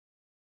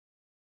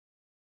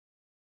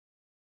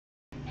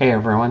Hey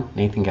everyone,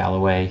 Nathan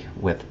Galloway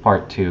with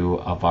part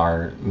 2 of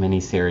our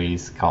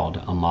mini-series called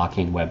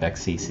Unlocking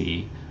Webex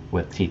CCE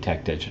with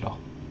TTEC Digital.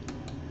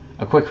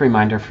 A quick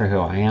reminder for who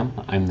I am.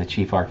 I'm the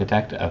Chief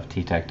Architect of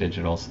TTEC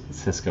Digital's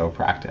Cisco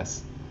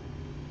practice.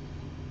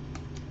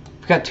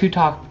 We've got two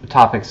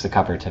topics to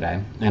cover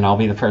today, and I'll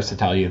be the first to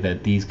tell you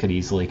that these could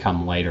easily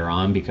come later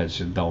on because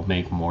they'll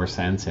make more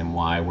sense in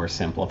why we're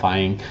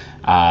simplifying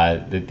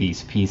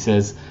these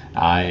pieces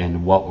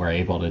and what we're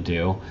able to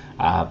do.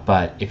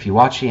 But if you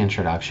watch the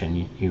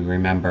introduction, you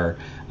remember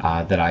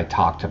that I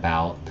talked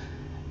about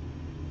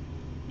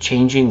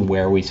changing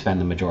where we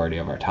spend the majority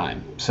of our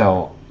time.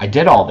 So I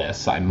did all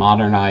this. I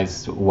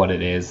modernized what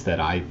it is that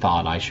I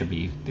thought I should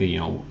be,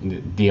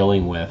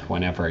 dealing with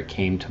whenever it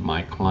came to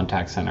my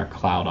contact center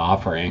cloud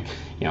offering.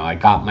 I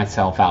got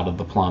myself out of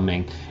the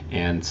plumbing,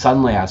 and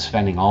suddenly I was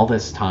spending all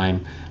this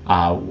time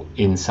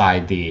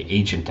inside the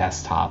agent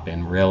desktop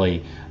and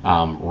really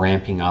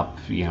ramping up,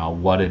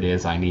 what it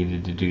is I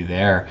needed to do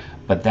there.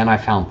 But then I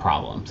found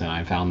problems and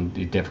I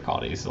found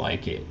difficulties.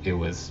 Like it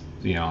was,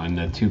 and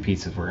the two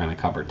pieces we're going to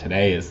cover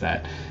today is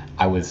that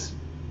I was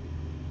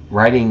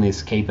writing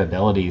these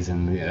capabilities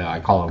and I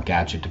call it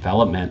gadget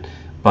development,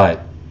 but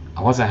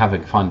I wasn't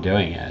having fun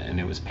doing it, and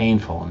it was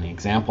painful, and the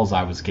examples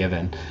I was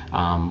given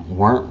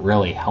weren't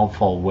really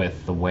helpful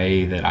with the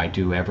way that I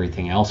do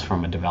everything else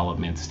from a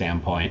development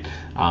standpoint,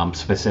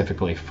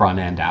 specifically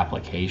front-end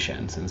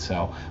applications. And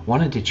so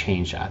wanted to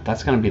change that.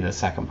 That's going to be the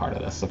second part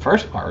of this. The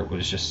first part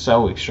was just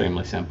so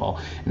extremely simple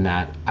in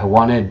that I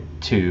wanted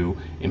to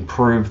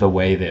improve the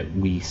way that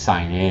we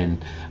sign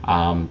in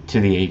to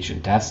the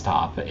agent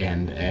desktop,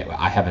 and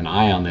I have an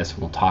eye on this.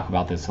 We'll talk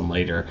about this in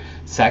later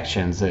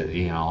sections.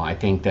 I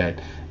think that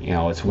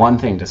it's one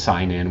thing to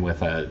sign in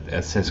with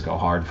a Cisco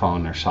hard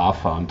phone or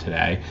soft phone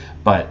today,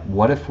 but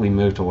what if we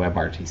move to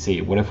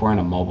WebRTC? What if we're in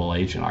a mobile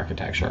agent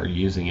architecture or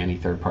using any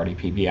third-party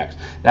PBX?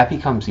 That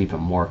becomes even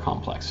more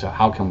complex. So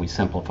how can we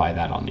simplify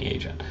that on the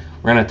agent?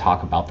 We're going to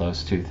talk about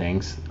those two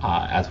things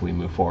as we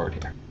move forward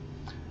here.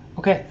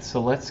 Okay,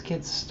 so let's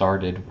get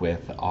started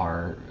with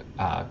our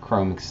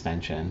Chrome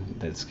extension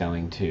that's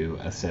going to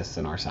assist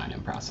in our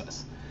sign-in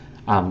process.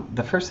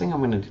 The first thing I'm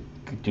going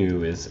to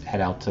do is head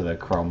out to the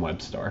Chrome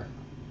Web Store.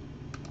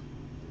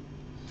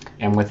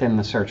 And within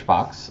the search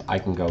box, I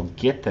can go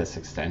get this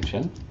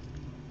extension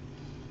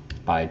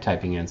by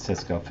typing in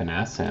Cisco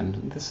Finesse,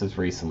 and this is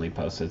recently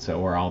posted, so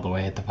we're all the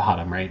way at the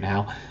bottom right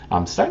now.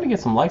 I'm starting to get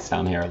some likes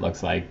down here, it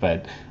looks like,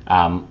 but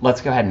let's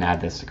go ahead and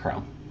add this to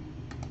Chrome.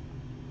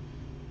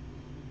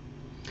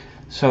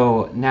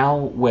 So now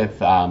with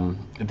the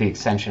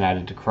extension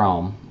added to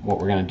Chrome, what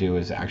we're going to do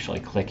is actually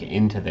click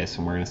into this,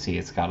 and we're going to see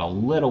it's got a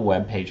little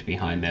web page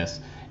behind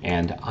this.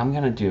 And I'm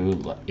going to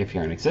do, if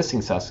you're an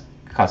existing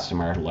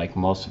customer, like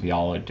most of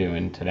y'all are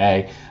doing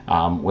today,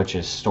 which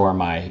is store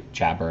my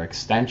Jabber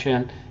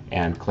extension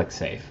and click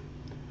Save.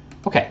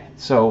 Okay,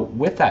 so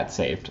with that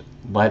saved,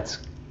 let's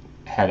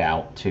head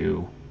out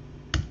to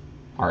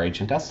our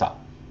agent desktop.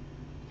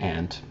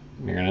 And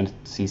you're going to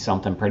see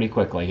something pretty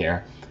quickly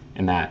here,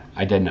 in that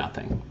I did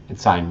nothing. It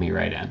signed me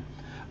right in.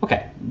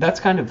 Okay, that's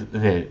kind of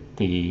the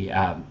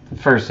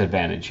first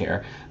advantage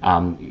here.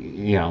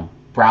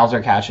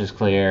 Browser cache is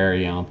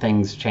clear,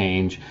 things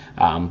change,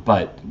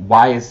 but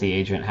why is the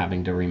agent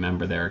having to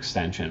remember their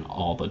extension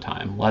all the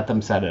time? Let them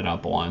set it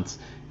up once,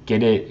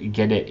 get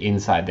it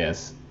inside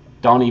this.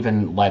 Don't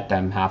even let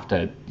them have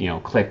to,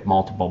 click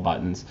multiple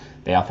buttons.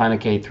 They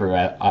authenticate through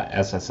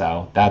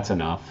SSO. That's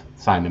enough.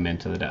 Sign them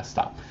into the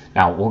desktop.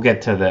 Now we'll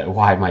get to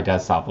why my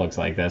desktop looks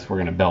like this. We're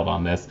going to build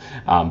on this,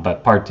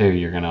 but part 2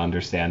 you're going to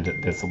understand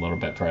this a little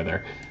bit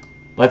further.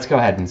 Let's go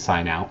ahead and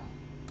sign out.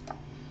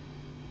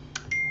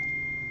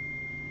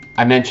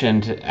 I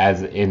mentioned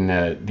as in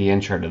the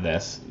intro to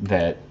this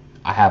that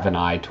I have an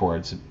eye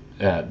towards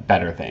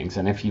better things,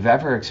 and if you've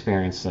ever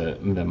experienced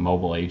the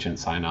mobile agent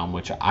sign-on,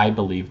 which I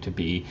believe to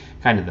be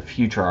kind of the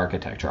future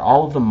architecture,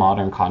 all of the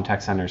modern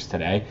contact centers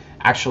today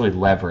actually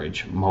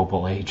leverage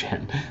mobile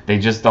agent. They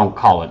just don't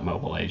call it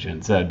mobile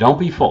agent, so don't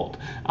be fooled.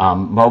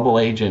 Mobile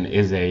agent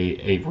is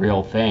a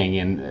real thing,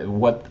 and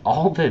what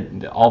all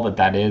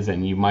that is,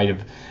 and you might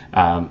have,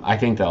 I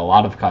think that a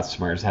lot of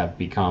customers have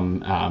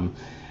become,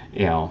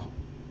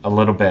 a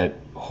little bit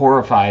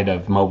horrified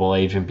of mobile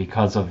agent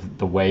because of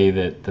the way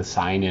that the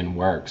sign-in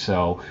works.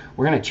 So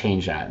we're going to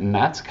change that, and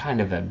that's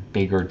kind of a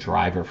bigger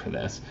driver for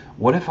this.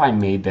 What if I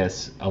made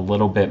this a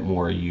little bit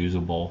more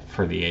usable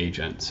for the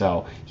agent?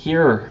 So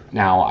here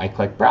now I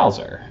click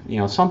browser,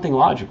 something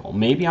logical.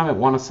 Maybe I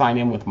want to sign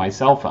in with my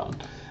cell phone.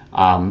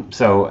 A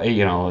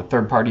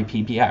third-party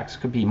PBX,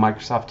 could be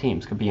Microsoft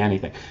Teams, could be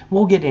anything.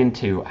 We'll get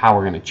into how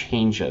we're going to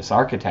change this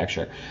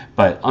architecture,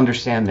 but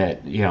understand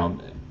that,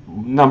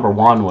 number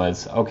one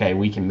was, okay,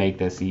 we can make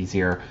this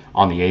easier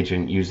on the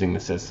agent using the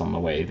system the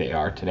way they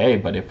are today,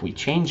 but if we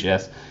change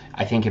this,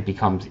 I think it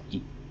becomes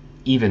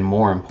even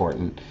more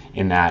important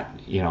in that,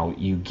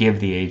 you give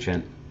the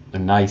agent a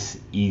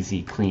nice,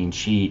 easy, clean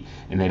sheet,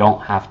 and they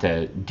don't have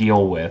to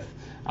deal with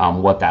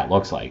what that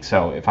looks like.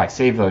 So if I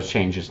save those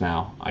changes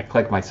now, I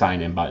click my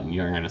sign in button,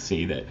 you're going to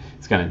see that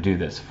it's going to do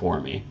this for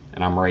me.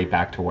 And I'm right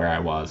back to where I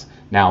was,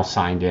 now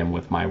signed in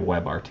with my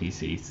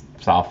WebRTC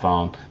soft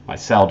phone, my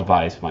cell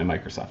device, my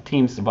Microsoft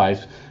Teams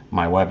device,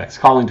 my Webex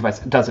calling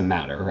device. It doesn't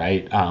matter,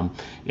 right?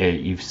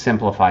 You've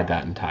simplified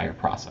that entire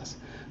process.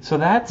 So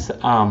that's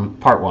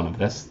part one of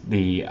this,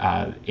 the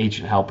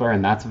Agent Helper,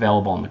 and that's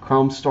available on the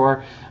Chrome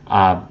store.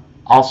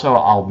 Also,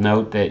 I'll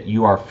note that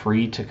you are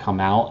free to come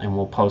out, and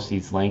we'll post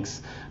these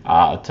links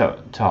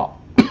to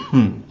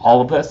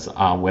all of this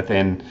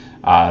within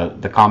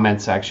the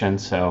comment section.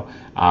 So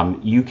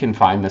you can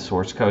find the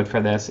source code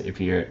for this if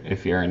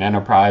you're an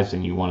enterprise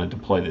and you want to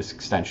deploy this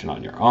extension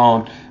on your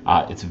own.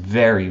 It's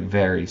very,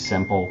 very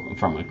simple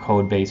from a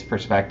code-based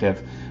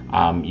perspective.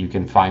 You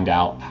can find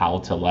out how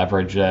to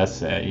leverage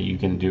this. You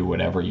can do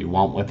whatever you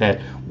want with it.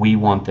 We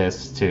want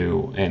this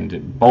to,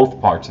 and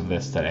both parts of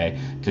this today,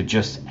 to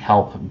just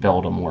help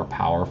build a more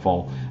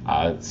powerful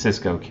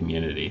Cisco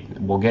community.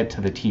 We'll get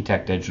to the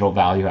TTEC Digital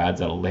value adds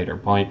at a later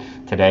point.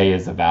 Today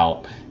is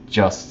about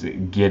just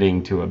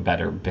getting to a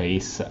better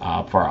base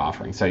for our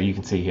offering. So you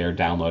can see here,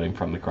 downloading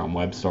from the Chrome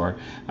Web Store.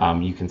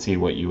 You can see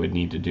what you would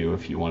need to do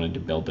if you wanted to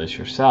build this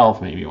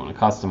yourself. Maybe you want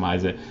to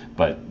customize it,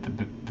 but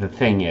the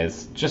thing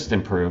is, just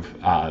improve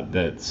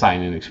the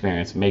sign-in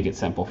experience, make it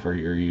simple for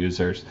your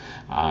users,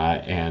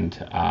 and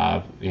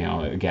you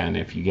know, again,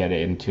 if you get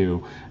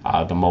into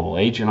the mobile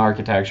agent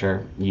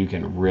architecture, you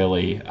can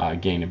really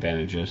gain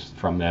advantages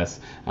from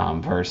this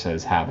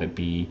versus have it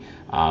be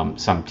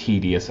some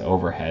tedious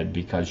overhead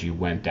because you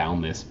went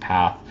down this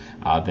path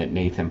that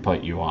Nathan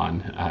put you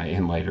on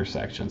in later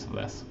sections of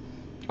this.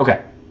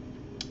 Okay,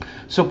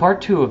 so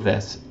part two of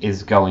this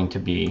is going to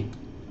be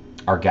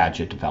our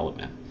gadget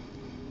development.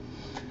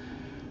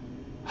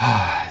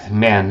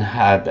 Man,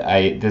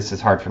 this is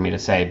hard for me to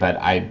say, but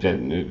I've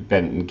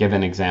been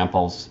given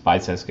examples by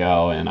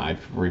Cisco, and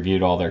I've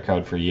reviewed all their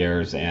code for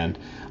years, and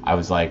I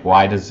was like,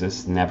 why does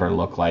this never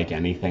look like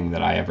anything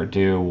that I ever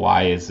do?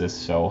 Why is this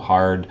so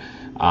hard?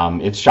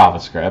 It's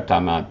JavaScript.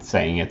 I'm not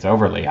saying it's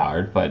overly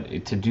hard,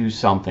 but to do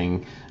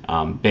something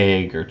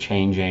big or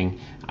changing,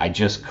 I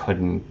just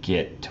couldn't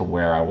get to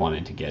where I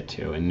wanted to get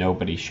to, and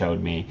nobody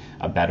showed me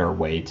a better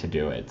way to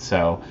do it.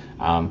 So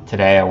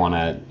today I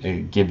want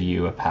to give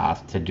you a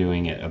path to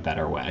doing it a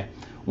better way.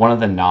 One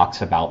of the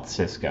knocks about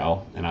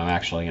Cisco, and I'm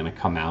actually going to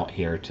come out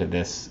here to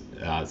this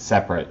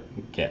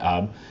separate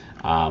GitHub.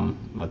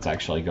 Let's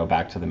actually go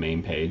back to the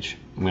main page.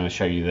 I'm going to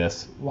show you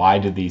this why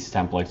do these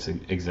templates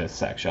exist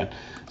section.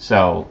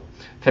 So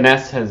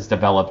Finesse has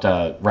developed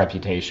a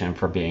reputation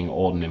for being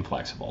old and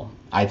inflexible.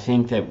 I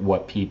think that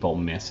what people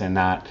miss in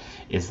that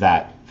is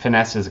that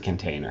Finesse is a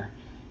container.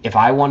 If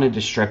I wanted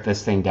to strip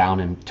this thing down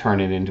and turn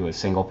it into a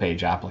single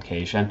page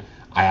application,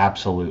 I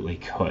absolutely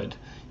could.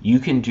 You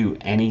can do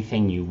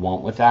anything you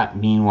want with that.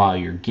 Meanwhile,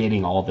 you're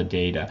getting all the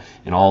data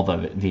and all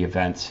the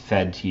events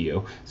fed to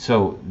you.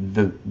 So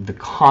the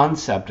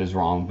concept is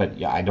wrong, but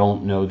yeah, I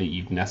don't know that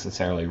you've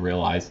necessarily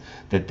realized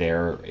that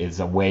there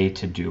is a way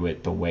to do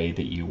it the way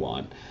that you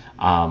want.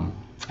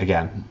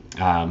 Again,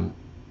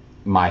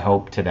 my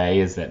hope today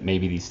is that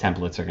maybe these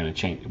templates are going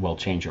to will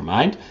change your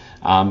mind.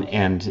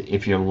 And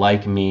if you're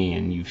like me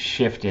and you've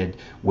shifted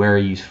where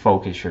you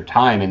focus your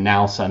time, and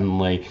now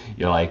suddenly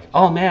you're like,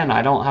 oh man,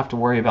 I don't have to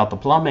worry about the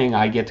plumbing.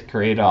 I get to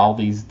create all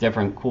these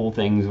different cool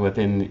things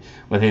within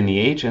the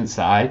agent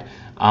side.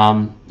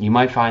 You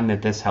might find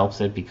that this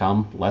helps it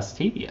become less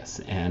tedious.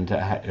 And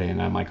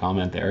my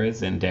comment there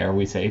is, and dare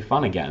we say,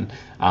 fun again.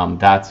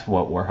 That's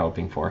what we're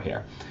hoping for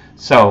here.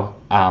 So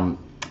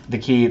the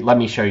key, let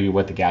me show you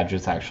what the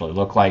gadgets actually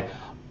look like.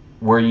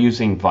 We're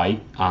using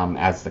Vite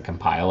as the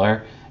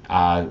compiler.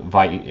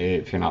 Vite,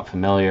 if you're not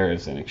familiar,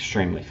 is an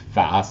extremely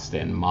fast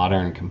and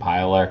modern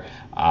compiler.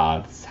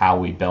 It's how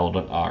we build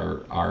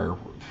our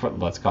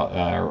let's call it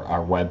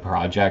our web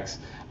projects.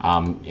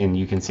 And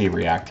you can see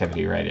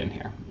reactivity right in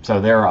here.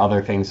 So there are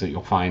other things that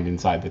you'll find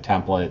inside the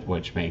template,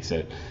 which makes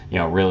it, you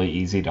know, really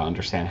easy to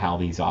understand how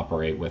these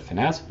operate with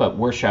Finesse. But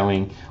we're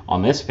showing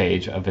on this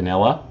page a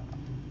vanilla,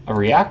 a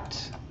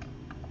React,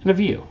 and a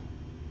Vue.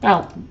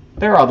 Now,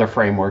 there are other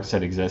frameworks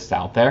that exist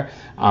out there,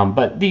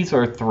 but these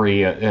are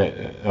three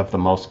of the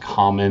most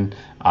common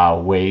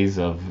ways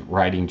of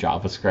writing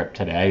JavaScript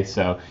today.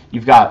 So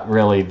you've got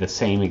really the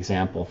same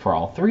example for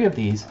all three of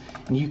these,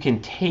 and you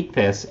can take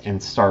this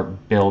and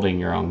start building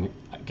your own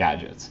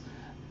gadgets.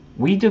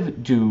 We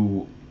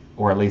do,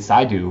 or at least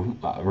I do,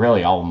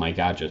 really all of my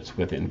gadgets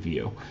within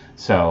Vue.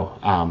 So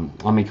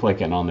let me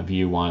click in on the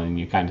Vue one, and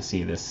you kind of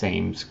see the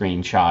same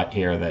screenshot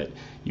here that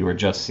you were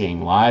just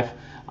seeing live.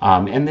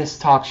 And this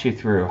talks you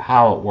through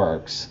how it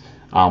works,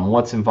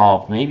 what's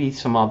involved, maybe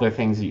some other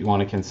things that you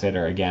want to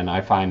consider. Again,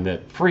 I find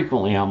that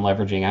frequently I'm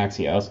leveraging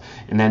Axios,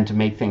 and then to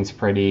make things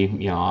pretty,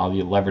 you know, I'll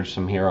leverage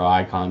some hero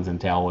icons and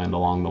Tailwind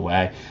along the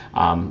way.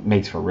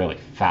 Makes for really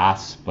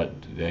fast but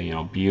you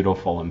know,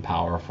 beautiful and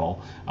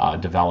powerful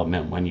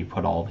development when you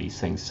put all these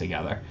things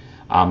together.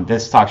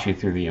 This talks you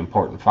through the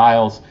important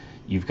files.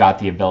 You've got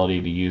the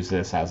ability to use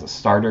this as a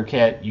starter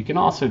kit. You can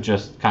also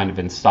just kind of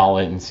install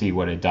it and see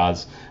what it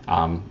does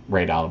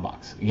right out of the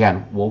box.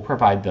 Again, we'll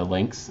provide the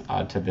links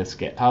to this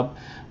GitHub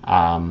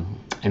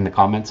in the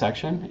comment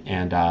section,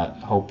 and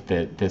hope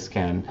that this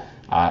can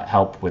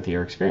help with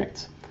your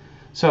experience.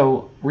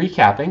 So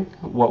recapping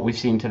what we've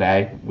seen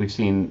today, we've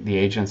seen the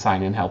agent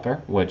sign-in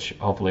helper, which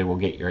hopefully will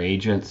get your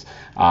agents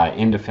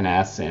into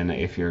Finesse, and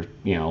if you're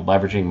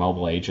leveraging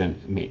mobile agent,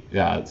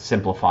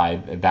 simplify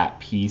that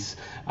piece.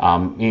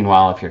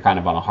 Meanwhile, if you're kind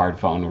of on a hard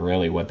phone,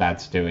 really what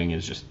that's doing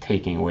is just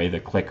taking away the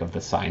click of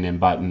the sign-in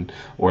button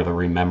or the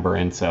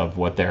remembrance of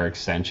what their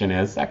extension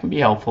is. That can be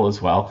helpful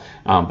as well,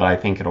 but I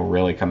think it'll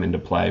really come into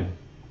play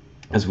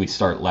as we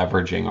start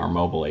leveraging our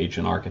mobile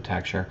agent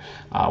architecture,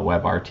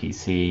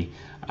 WebRTC,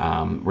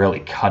 really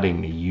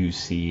cutting the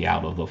UC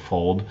out of the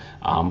fold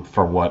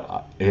for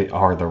what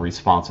are the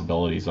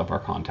responsibilities of our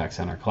contact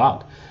center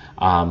cloud.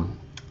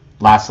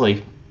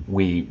 Lastly,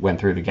 we went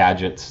through the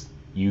gadgets.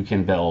 You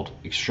can build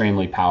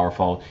extremely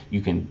powerful.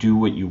 You can do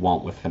what you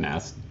want with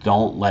Finesse.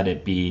 Don't let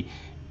it be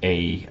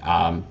a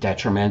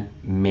detriment.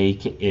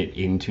 Make it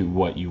into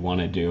what you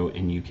want to do,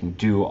 and you can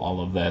do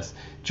all of this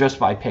just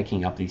by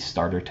picking up these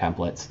starter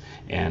templates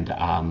and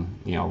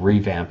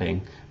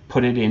revamping.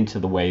 Put it into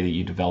the way that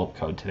you develop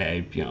code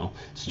today.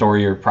 Store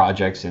your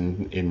projects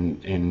in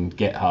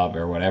GitHub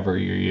or whatever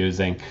you're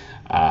using.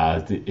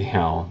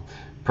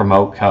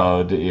 Promote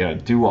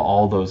code. Do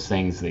all those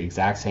things the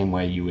exact same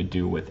way you would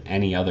do with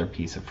any other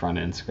piece of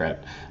front-end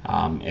script.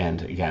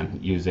 And again,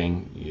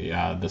 using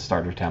the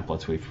starter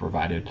templates we've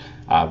provided,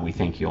 we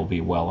think you'll be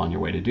well on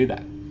your way to do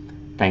that.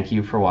 Thank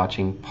you for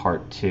watching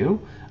part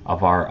 2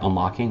 of our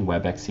Unlocking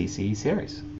Webex CCE series.